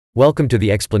Welcome to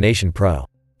the Explanation Pro.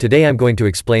 Today I'm going to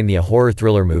explain the horror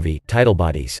thriller movie, Title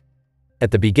Bodies.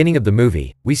 At the beginning of the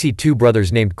movie, we see two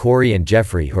brothers named Corey and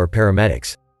Jeffrey who are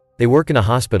paramedics. They work in a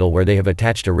hospital where they have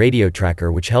attached a radio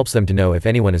tracker which helps them to know if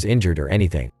anyone is injured or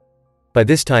anything. By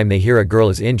this time they hear a girl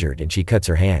is injured and she cuts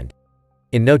her hand.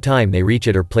 In no time they reach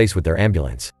at her place with their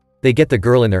ambulance. They get the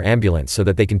girl in their ambulance so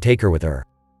that they can take her with her.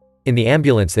 In the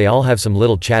ambulance they all have some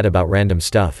little chat about random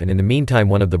stuff, and in the meantime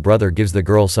one of the brother gives the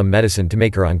girl some medicine to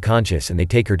make her unconscious and they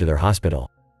take her to their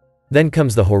hospital. Then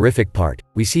comes the horrific part.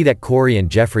 We see that Corey and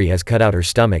Jeffrey has cut out her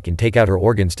stomach and take out her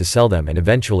organs to sell them, and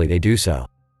eventually they do so.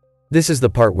 This is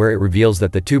the part where it reveals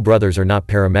that the two brothers are not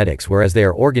paramedics, whereas they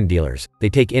are organ dealers.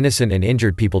 They take innocent and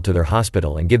injured people to their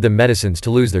hospital and give them medicines to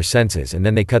lose their senses, and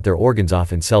then they cut their organs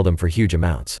off and sell them for huge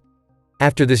amounts.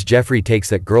 After this, Jeffrey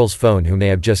takes that girl's phone whom they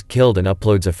have just killed and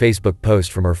uploads a Facebook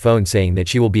post from her phone saying that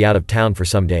she will be out of town for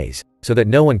some days, so that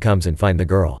no one comes and find the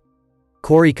girl.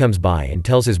 Corey comes by and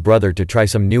tells his brother to try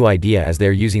some new idea as they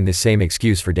are using this same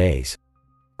excuse for days.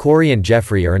 Corey and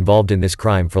Jeffrey are involved in this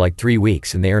crime for like 3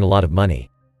 weeks and they earn a lot of money.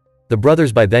 The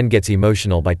brothers by then gets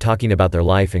emotional by talking about their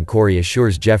life, and Corey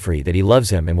assures Jeffrey that he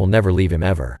loves him and will never leave him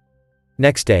ever.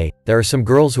 Next day, there are some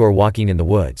girls who are walking in the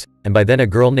woods, and by then a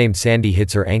girl named Sandy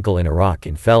hits her ankle in a rock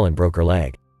and fell and broke her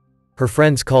leg. Her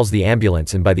friends calls the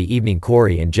ambulance, and by the evening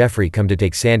Corey and Jeffrey come to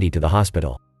take Sandy to the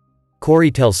hospital. Corey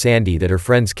tells Sandy that her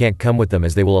friends can't come with them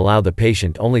as they will allow the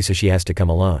patient only, so she has to come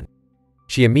alone.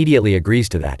 She immediately agrees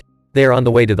to that. They are on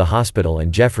the way to the hospital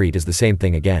and Jeffrey does the same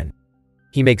thing again.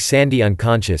 He makes Sandy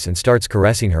unconscious and starts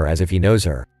caressing her as if he knows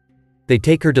her. They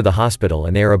take her to the hospital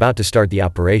and they are about to start the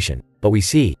operation, but we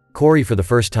see Corey for the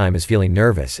first time is feeling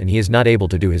nervous and he is not able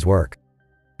to do his work.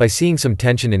 By seeing some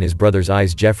tension in his brother's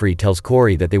eyes, Jeffrey tells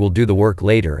Corey that they will do the work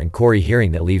later, and Corey,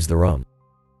 hearing that, leaves the room.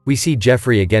 We see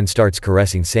Jeffrey again starts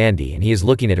caressing Sandy and he is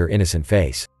looking at her innocent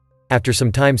face. After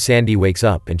some time Sandy wakes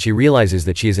up and she realizes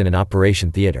that she is in an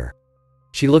operation theater.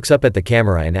 She looks up at the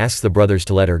camera and asks the brothers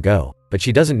to let her go, but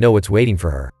she doesn't know what's waiting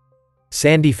for her.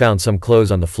 Sandy found some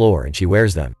clothes on the floor and she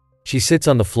wears them. She sits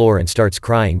on the floor and starts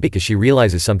crying because she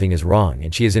realizes something is wrong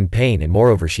and she is in pain, and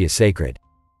moreover she is sacred.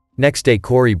 Next day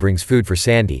Corey brings food for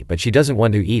Sandy, but she doesn't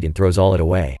want to eat and throws all it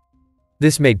away.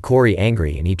 This made Corey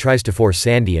angry and he tries to force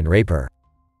Sandy and rape her.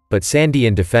 But Sandy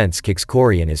in defense kicks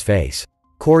Corey in his face.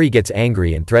 Corey gets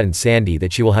angry and threatens Sandy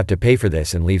that she will have to pay for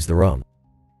this and leaves the room.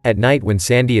 At night when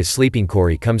Sandy is sleeping,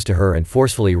 Corey comes to her and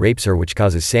forcefully rapes her, which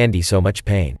causes Sandy so much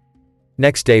pain.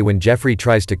 Next day when Jeffrey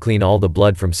tries to clean all the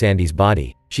blood from Sandy's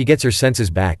body, she gets her senses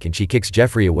back and she kicks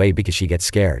Jeffrey away because she gets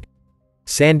scared.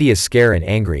 Sandy is scared and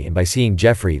angry, and by seeing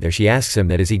Jeffrey there she asks him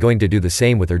that is he going to do the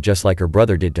same with her just like her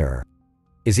brother did to her.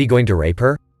 Is he going to rape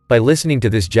her? By listening to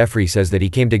this, Jeffrey says that he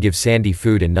came to give Sandy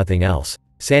food and nothing else.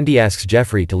 Sandy asks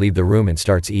Jeffrey to leave the room and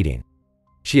starts eating.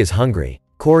 She is hungry.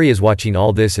 Corey is watching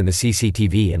all this in the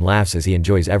CCTV and laughs as he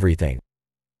enjoys everything.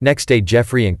 Next day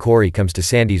Jeffrey and Corey comes to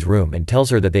Sandy's room and tells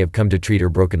her that they have come to treat her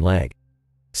broken leg.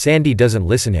 Sandy doesn't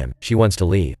listen him, she wants to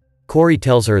leave. Corey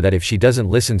tells her that if she doesn't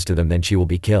listen to them then she will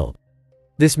be killed.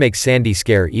 This makes Sandy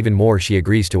scare even more. She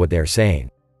agrees to what they are saying.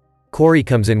 Corey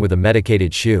comes in with a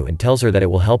medicated shoe and tells her that it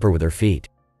will help her with her feet.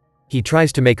 He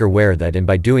tries to make her wear that, and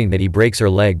by doing that he breaks her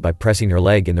leg by pressing her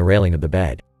leg in the railing of the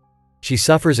bed. She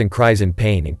suffers and cries in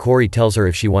pain, and Corey tells her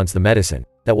if she wants the medicine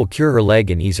that will cure her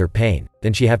leg and ease her pain,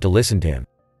 then she have to listen to him.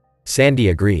 Sandy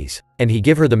agrees, and he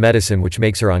give her the medicine which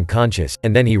makes her unconscious,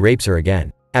 and then he rapes her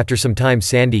again. After some time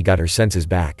Sandy got her senses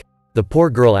back. The poor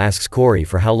girl asks Corey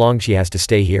for how long she has to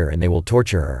stay here and they will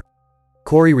torture her.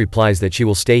 Corey replies that she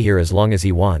will stay here as long as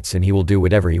he wants and he will do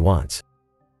whatever he wants.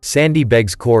 Sandy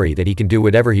begs Corey that he can do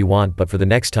whatever he wants, but for the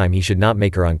next time he should not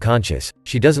make her unconscious.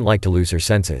 She doesn't like to lose her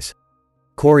senses.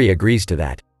 Corey agrees to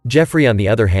that. Jeffrey on the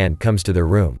other hand comes to their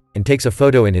room and takes a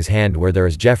photo in his hand where there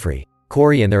is Jeffrey,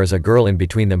 Corey, and there is a girl in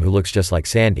between them who looks just like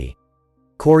Sandy.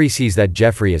 Corey sees that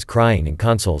Jeffrey is crying and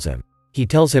consoles him. He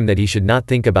tells him that he should not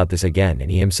think about this again, and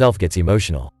he himself gets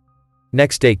emotional.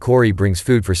 Next day Corey brings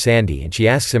food for Sandy and she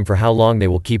asks him for how long they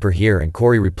will keep her here, and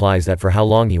Corey replies that for how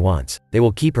long he wants, they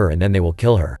will keep her and then they will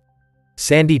kill her.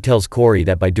 Sandy tells Corey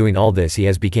that by doing all this he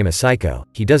has become a psycho.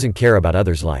 He doesn't care about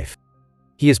others' life.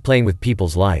 He is playing with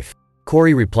people's life.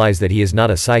 Corey replies that he is not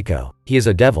a psycho, he is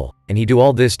a devil, and he do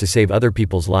all this to save other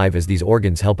people's lives as these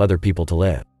organs help other people to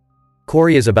live.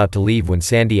 Corey is about to leave when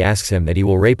Sandy asks him that he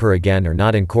will rape her again or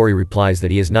not, and Corey replies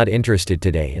that he is not interested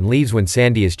today and leaves. When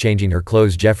Sandy is changing her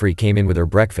clothes, Jeffrey came in with her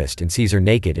breakfast and sees her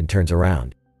naked and turns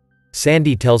around.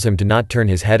 Sandy tells him to not turn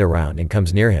his head around and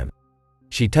comes near him.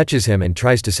 She touches him and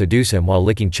tries to seduce him while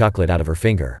licking chocolate out of her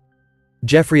finger.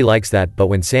 Jeffrey likes that, but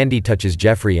when Sandy touches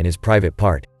Jeffrey in his private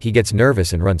part, he gets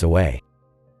nervous and runs away.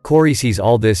 Corey sees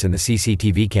all this in the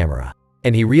CCTV camera.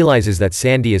 And he realizes that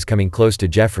Sandy is coming close to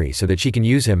Jeffrey so that she can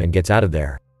use him and gets out of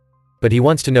there. But he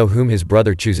wants to know whom his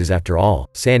brother chooses after all,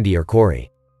 Sandy or Corey.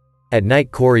 At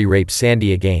night Corey rapes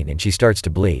Sandy again and she starts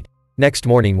to bleed. Next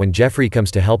morning when Jeffrey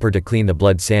comes to help her to clean the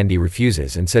blood, Sandy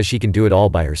refuses and says she can do it all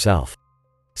by herself.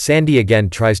 Sandy again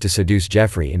tries to seduce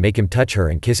Jeffrey and make him touch her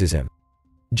and kisses him.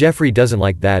 Jeffrey doesn't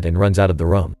like that and runs out of the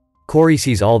room. Corey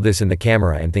sees all this in the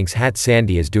camera and thinks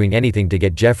Sandy is doing anything to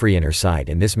get Jeffrey in her side,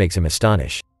 and this makes him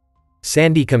astonished.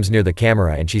 Sandy comes near the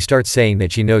camera and she starts saying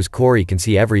that she knows Corey can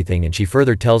see everything, and she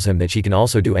further tells him that she can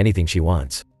also do anything she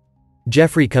wants.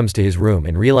 Jeffrey comes to his room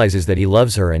and realizes that he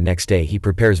loves her, and next day he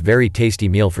prepares very tasty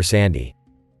meal for Sandy.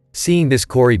 Seeing this,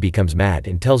 Corey becomes mad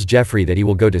and tells Jeffrey that he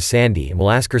will go to Sandy and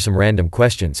will ask her some random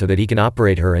questions so that he can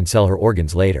operate her and sell her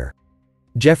organs later.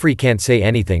 Jeffrey can't say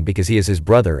anything because he is his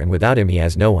brother and without him he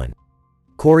has no one.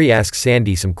 Corey asks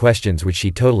Sandy some questions which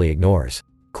she totally ignores.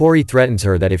 Corey threatens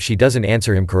her that if she doesn't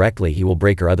answer him correctly he will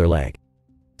break her other leg.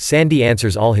 Sandy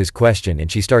answers all his question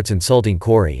and she starts insulting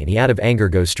Corey, and he out of anger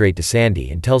goes straight to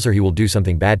Sandy and tells her he will do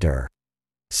something bad to her.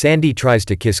 Sandy tries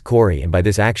to kiss Corey, and by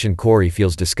this action Corey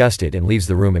feels disgusted and leaves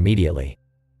the room immediately.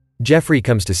 Jeffrey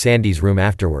comes to Sandy's room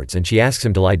afterwards and she asks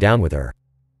him to lie down with her.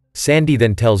 Sandy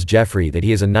then tells Jeffrey that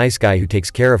he is a nice guy who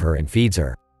takes care of her and feeds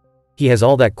her. He has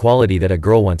all that quality that a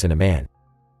girl wants in a man.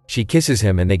 She kisses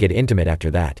him and they get intimate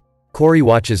after that. Corey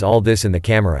watches all this in the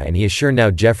camera and he is sure now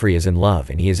Jeffrey is in love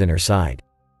and he is in her side.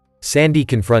 Sandy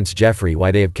confronts Jeffrey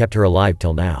why they have kept her alive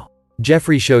till now.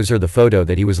 Jeffrey shows her the photo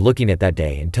that he was looking at that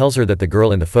day and tells her that the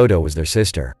girl in the photo was their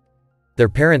sister. Their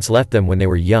parents left them when they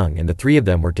were young and the three of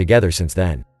them were together since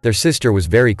then. Their sister was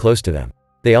very close to them.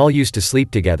 They all used to sleep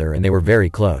together and they were very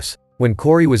close. When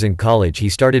Corey was in college he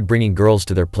started bringing girls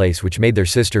to their place, which made their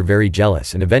sister very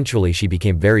jealous, and eventually she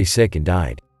became very sick and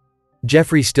died.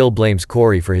 Jeffrey still blames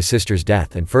Corey for his sister's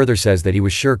death and further says that he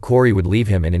was sure Corey would leave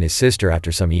him and his sister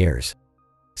after some years.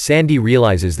 Sandy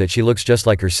realizes that she looks just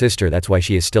like her sister, that's why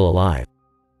she is still alive.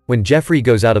 When Jeffrey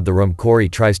goes out of the room, Corey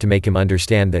tries to make him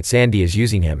understand that Sandy is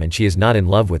using him and she is not in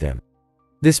love with him.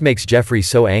 This makes Jeffrey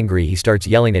so angry he starts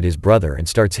yelling at his brother and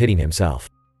starts hitting himself.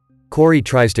 Corey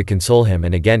tries to console him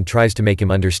and again tries to make him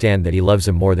understand that he loves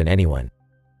him more than anyone.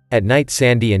 At night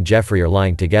Sandy and Jeffrey are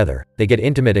lying together. They get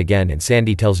intimate again and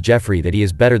Sandy tells Jeffrey that he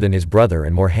is better than his brother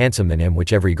and more handsome than him,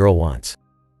 which every girl wants.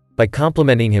 By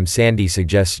complimenting him, Sandy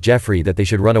suggests Jeffrey that they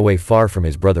should run away far from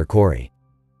his brother Corey,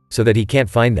 so that he can't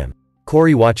find them.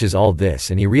 Corey watches all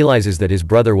this and he realizes that his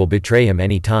brother will betray him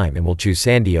any time and will choose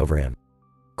Sandy over him.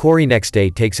 Corey next day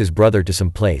takes his brother to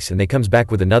some place and they comes back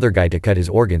with another guy to cut his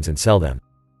organs and sell them.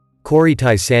 Corey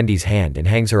ties Sandy's hand and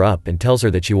hangs her up and tells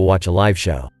her that she will watch a live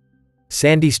show.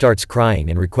 Sandy starts crying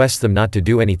and requests them not to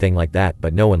do anything like that,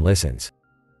 but no one listens.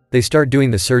 They start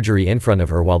doing the surgery in front of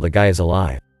her while the guy is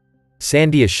alive.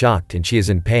 Sandy is shocked and she is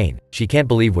in pain. She can't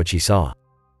believe what she saw.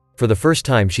 For the first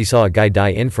time she saw a guy die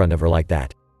in front of her like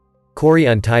that. Corey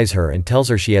unties her and tells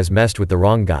her she has messed with the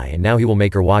wrong guy and now he will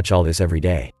make her watch all this every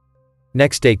day.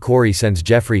 Next day Corey sends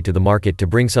Jeffrey to the market to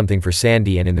bring something for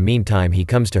Sandy, and in the meantime he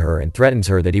comes to her and threatens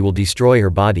her that he will destroy her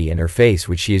body and her face,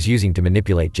 which she is using to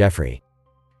manipulate Jeffrey.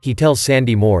 He tells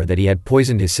Sandy more that he had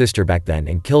poisoned his sister back then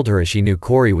and killed her as she knew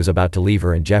Corey was about to leave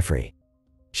her and Jeffrey.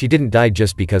 She didn't die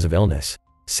just because of illness.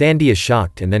 Sandy is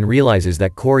shocked and then realizes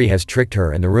that Corey has tricked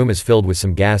her and the room is filled with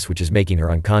some gas which is making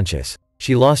her unconscious.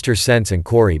 She lost her sense and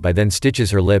Corey by then stitches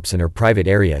her lips in her private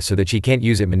area so that she can't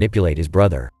use it manipulate his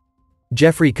brother.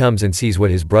 Jeffrey comes and sees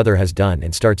what his brother has done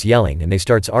and starts yelling, and they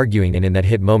starts arguing, and in that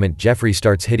hit moment Jeffrey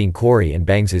starts hitting Corey and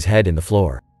bangs his head in the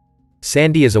floor.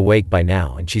 Sandy is awake by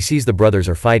now and she sees the brothers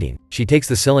are fighting. She takes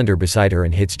the cylinder beside her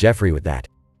and hits Jeffrey with that.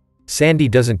 Sandy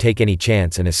doesn't take any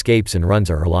chance and escapes and runs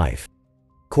for her life.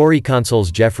 Corey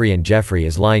consoles Jeffrey and Jeffrey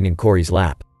is lying in Corey's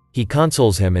lap. He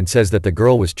consoles him and says that the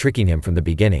girl was tricking him from the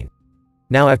beginning.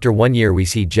 Now after 1 year we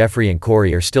see Jeffrey and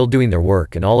Corey are still doing their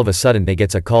work and all of a sudden they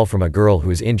gets a call from a girl who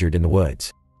is injured in the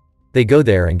woods. They go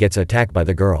there and gets attacked by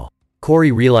the girl.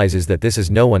 Corey realizes that this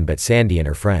is no one but Sandy and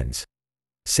her friends.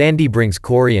 Sandy brings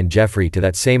Corey and Jeffrey to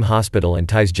that same hospital and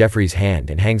ties Jeffrey's hand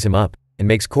and hangs him up, and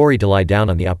makes Corey to lie down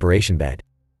on the operation bed.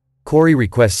 Corey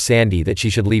requests Sandy that she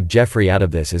should leave Jeffrey out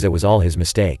of this as it was all his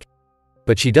mistake.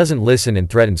 But she doesn't listen and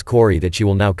threatens Corey that she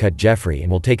will now cut Jeffrey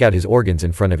and will take out his organs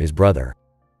in front of his brother.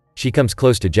 She comes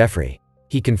close to Jeffrey.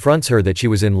 He confronts her that she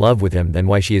was in love with him, then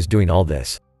why she is doing all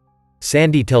this.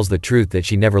 Sandy tells the truth that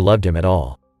she never loved him at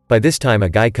all. By this time a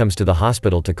guy comes to the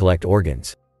hospital to collect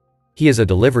organs. He is a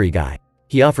delivery guy.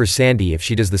 He offers Sandy if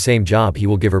she does the same job he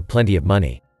will give her plenty of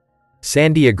money.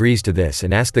 Sandy agrees to this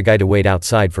and asks the guy to wait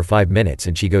outside for 5 minutes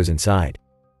and she goes inside.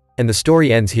 And the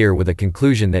story ends here with a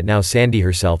conclusion that now Sandy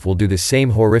herself will do the same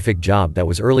horrific job that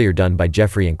was earlier done by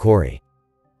Jeffrey and Corey.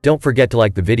 Don't forget to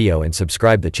like the video and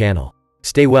subscribe the channel.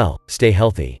 Stay well, stay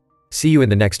healthy. See you in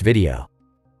the next video.